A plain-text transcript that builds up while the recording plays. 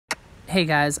Hey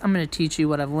guys, I'm going to teach you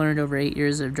what I've learned over 8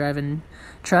 years of driving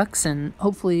trucks, and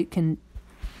hopefully it can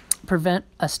prevent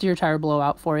a steer tire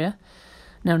blowout for you.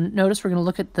 Now notice we're going to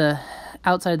look at the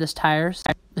outside of this tire.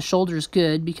 The shoulder's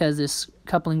good because this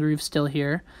coupling groove's still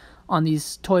here. On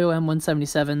these Toyo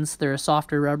M177s, they're a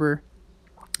softer rubber,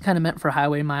 kind of meant for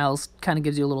highway miles, kind of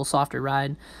gives you a little softer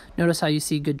ride. Notice how you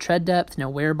see good tread depth, no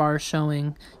wear bars showing.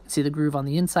 You can see the groove on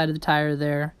the inside of the tire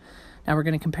there. Now we're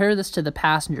going to compare this to the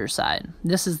passenger side.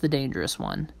 This is the dangerous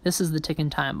one. This is the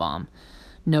ticking time bomb.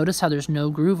 Notice how there's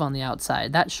no groove on the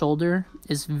outside. That shoulder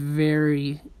is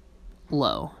very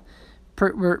low.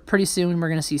 Pretty soon we're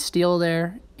going to see steel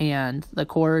there and the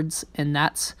cords, and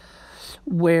that's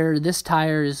where this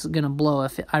tire is going to blow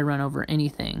if I run over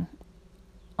anything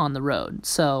on the road.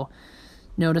 So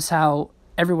notice how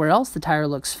everywhere else the tire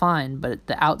looks fine, but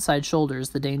the outside shoulder is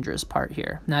the dangerous part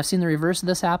here. Now I've seen the reverse of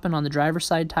this happen on the driver's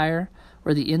side tire,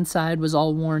 where the inside was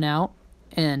all worn out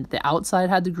and the outside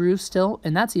had the groove still,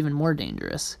 and that's even more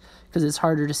dangerous because it's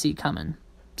harder to see coming.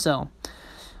 So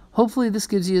hopefully this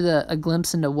gives you a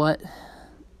glimpse into what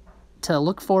to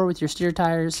look for with your steer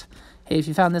tires. Hey, if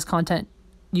you found this content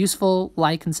useful,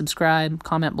 like and subscribe,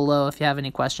 comment below if you have any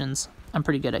questions. I'm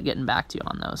pretty good at getting back to you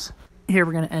on those. Here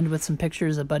we're going to end with some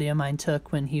pictures a buddy of mine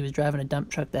took when he was driving a dump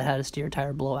truck that had a steer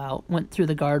tire blowout. Went through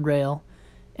the guardrail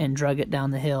and drug it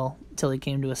down the hill until he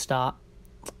came to a stop.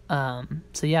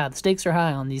 So yeah, the stakes are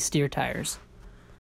high on these steer tires.